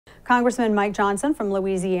Congressman Mike Johnson from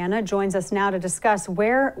Louisiana joins us now to discuss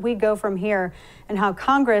where we go from here and how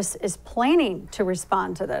Congress is planning to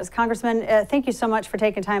respond to this. Congressman, thank you so much for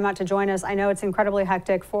taking time out to join us. I know it's incredibly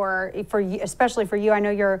hectic for you, especially for you. I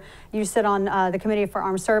know you sit on the Committee for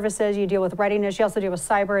Armed Services. You deal with readiness. You also deal with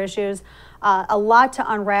cyber issues. A lot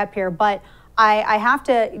to unwrap here, but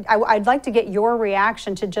I'd like to get your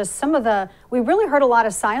reaction to just some of we really heard a lot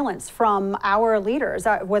of silence from our leaders,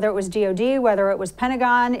 whether it was DOD, whether it was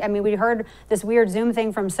Pentagon. I mean, we heard this weird Zoom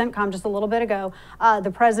thing from CENTCOM just a little bit ago,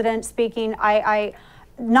 the president speaking.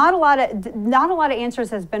 Not a lot of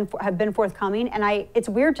answers have been forthcoming, and it's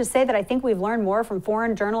weird to say that I think we've learned more from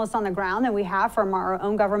foreign journalists on the ground than we have from our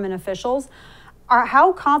own government officials.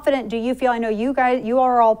 How confident do you feel? I know you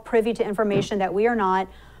are all privy to information that we are not.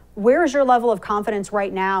 Where is your level of confidence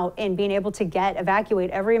right now in being able to evacuate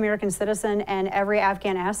every American citizen and every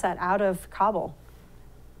Afghan asset out of Kabul?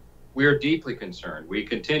 We are deeply concerned. We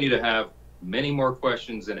continue to have many more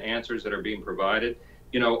questions than answers that are being provided.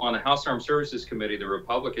 You know, on the House Armed Services Committee, the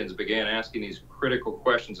Republicans began asking these critical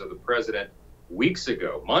questions of the president weeks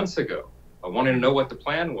ago, months ago. I wanted to know what the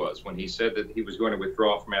plan was when he said that he was going to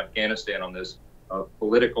withdraw from Afghanistan on this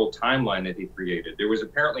political timeline that he created. There was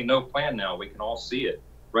apparently no plan now. We can all see it.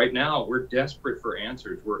 Right now, we're desperate for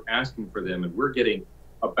answers. We're asking for them, and we're getting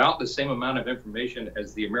about the same amount of information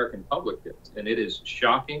as the American public gets. And it is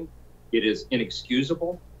shocking. It is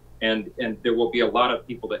inexcusable. And there will be a lot of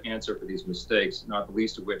people to answer for these mistakes, not the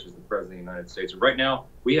least of which is the President of the United States. Right now,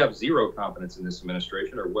 we have zero confidence in this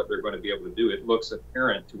administration or what they're going to be able to do. It looks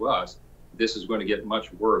apparent to us this is going to get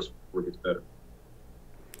much worse before it gets better.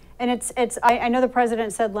 And I know the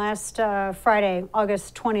president said last Friday,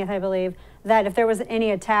 August 20th, I believe, that if there was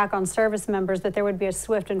any attack on service members, that there would be a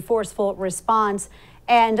swift and forceful response.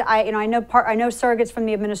 And I know surrogates from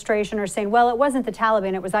the administration are saying, well, it wasn't the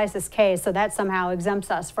Taliban, it was ISIS-K, so that somehow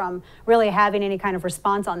exempts us from really having any kind of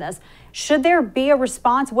response on this. Should there be a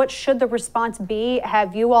response? What should the response be?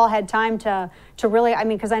 Have you all had time to really, I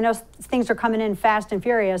mean, because I know things are coming in fast and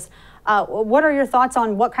furious. What are your thoughts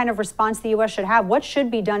on what kind of response the U.S. should have? What should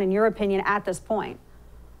be done, in your opinion, at this point?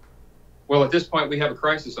 Well, at this point, we have a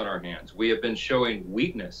crisis on our hands. We have been showing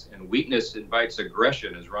weakness, and weakness invites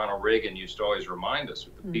aggression, as Ronald Reagan used to always remind us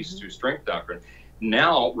with the peace through strength doctrine.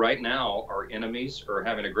 Right now, our enemies are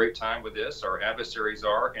having a great time with this. Our adversaries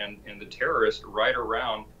are, and the terrorists right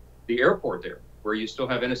around the airport there, where you still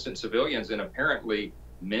have innocent civilians and apparently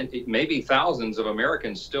maybe thousands of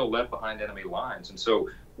Americans still left behind enemy lines. And so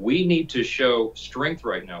we need to show strength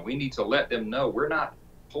right now. We need to let them know we're not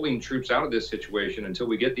pulling troops out of this situation until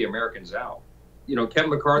we get the Americans out. You know,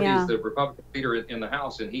 Kevin McCarthy is the Republican leader in the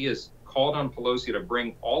House, and he has called on Pelosi to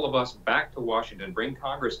bring all of us back to Washington, bring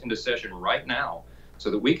Congress into session right now so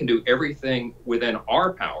that we can do everything within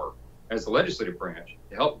our power as the legislative branch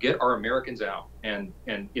to help get our Americans out. And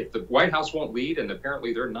if the White House won't lead, and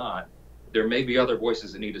apparently they're not, there may be other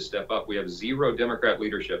voices that need to step up. We have zero Democrat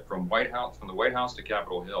leadership from the White House to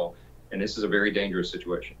Capitol Hill, and this is a very dangerous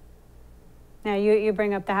situation. Now, you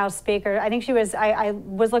bring up the House Speaker. I think she was, I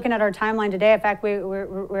was looking at our timeline today. In fact,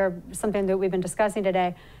 we're something that we've been discussing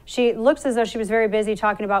today. She looks as though she was very busy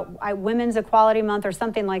talking about Women's Equality Month or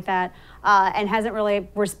something like that, and hasn't really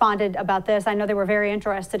responded about this. I know they were very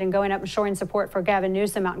interested in going up and showing support for Gavin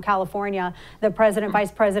Newsom out in California. The president,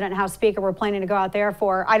 vice president, and House Speaker were planning to go out there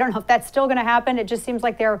for, I don't know if that's still going to happen. It just seems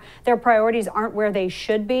like their priorities aren't where they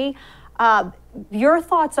should be. Your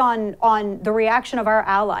thoughts on the reaction of our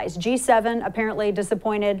allies? G7 apparently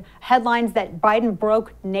disappointed. Headlines that Biden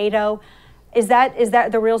broke NATO. Is that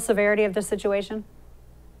the real severity of the situation?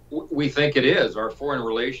 We think it is. Our foreign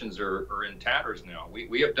relations are in tatters now.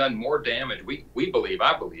 We have done more damage.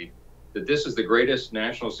 I believe, that this is the greatest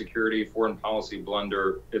national security foreign policy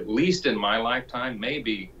blunder, at least in my lifetime,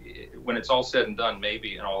 maybe when it's all said and done,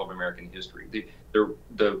 maybe in all of American history.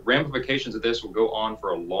 The ramifications of this will go on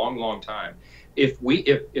for a long, long time.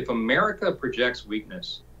 If America projects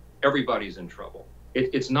weakness, everybody's in trouble.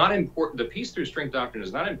 It's not important. The peace through strength doctrine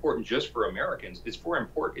is not important just for Americans. It's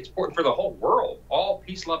important for the whole world, all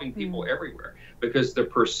peace-loving people everywhere, because the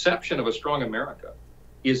perception of a strong America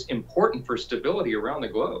is important for stability around the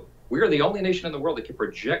globe. We are the only nation in the world that can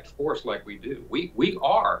project force like we do. We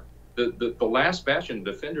are the last bastion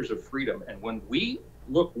defenders of freedom. And when we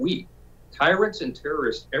look weak, tyrants and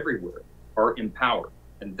terrorists everywhere are empowered.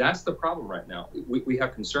 And that's the problem right now. We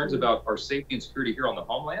have concerns about our safety and security here on the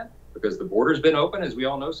homeland because the border's been open, as we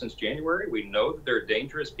all know, since January. We know that there are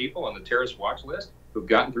dangerous people on the terrorist watch list who've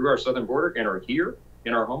gotten through our southern border and are here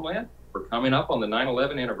in our homeland. We're coming up on the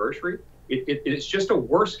 9/11 anniversary. It's just a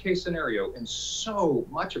worst case scenario. And so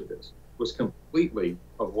much of this was completely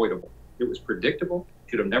avoidable. It was predictable.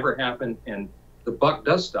 should have never happened. And the buck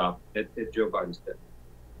does stop at Joe Biden's death.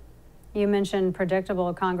 You mentioned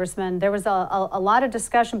predictable, Congressman. There was a lot of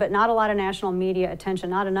discussion, but not a lot of national media attention,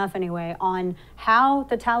 not enough anyway, on how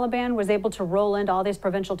the Taliban was able to roll into all these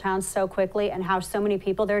provincial towns so quickly and how so many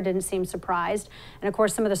people there didn't seem surprised. And of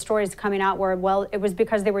course, some of the stories coming out were, well, it was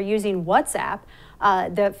because they were using WhatsApp,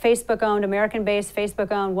 the Facebook-owned, American-based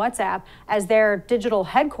Facebook-owned WhatsApp as their digital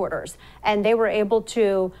headquarters. And they were able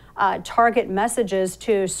to target messages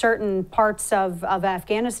to certain parts of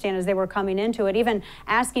Afghanistan as they were coming into it, even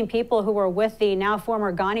asking people who were with the now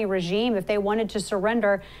former Ghani regime if they wanted to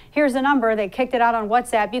surrender. Here's a number. They kicked it out on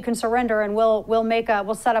WhatsApp. You can surrender, and we'll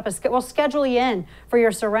schedule you in for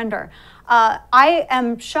your surrender. I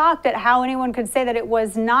am shocked at how anyone could say that it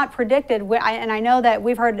was not predicted. And I know that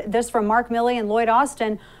we've heard this from Mark Milley and Lloyd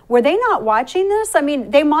Austin. Were they not watching this? I mean,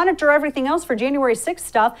 they monitor everything else for January 6th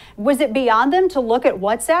stuff. Was it beyond them to look at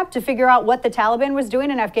WhatsApp to figure out what the Taliban was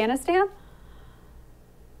doing in Afghanistan?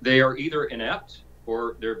 They are either inept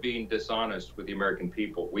or they're being dishonest with the American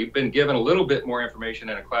people. We've been given a little bit more information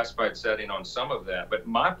in a classified setting on some of that. But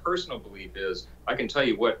my personal belief is, I can tell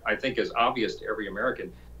you what I think is obvious to every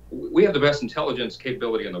American. We have the best intelligence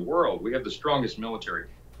capability in the world. We have the strongest military.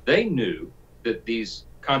 They knew that these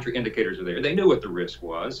contraindicators are there. They knew what the risk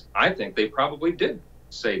was. I think they probably did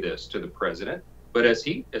say this to the president. But as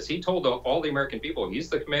he told all the American people, he's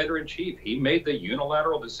the commander in chief. He made the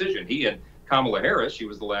unilateral decision. He and Kamala Harris, she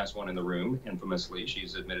was the last one in the room, infamously,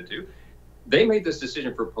 she's admitted to. They made this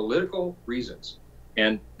decision for political reasons.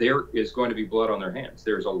 And there is going to be blood on their hands.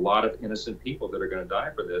 There's a lot of innocent people that are going to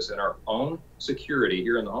die for this. And our own security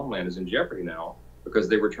here in the homeland is in jeopardy now because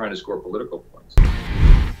they were trying to score political points.